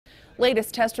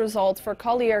Latest test results for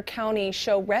Collier County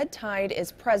show red tide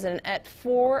is present at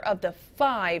 4 of the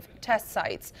 5 test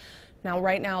sites.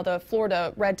 Right now, the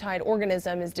Florida red tide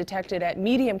organism is detected at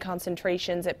medium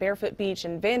concentrations at Barefoot Beach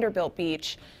and Vanderbilt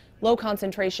Beach. Low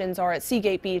concentrations are at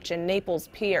Seagate Beach and Naples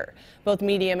Pier. Both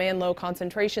medium and low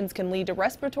concentrations can lead to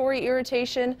respiratory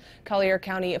irritation. Collier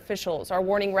County officials are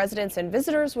warning residents and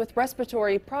visitors with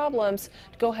respiratory problems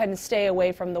to go ahead and stay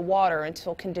away from the water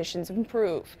until conditions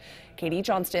improve. Katie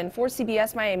Johnston for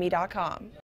CBSMiami.com.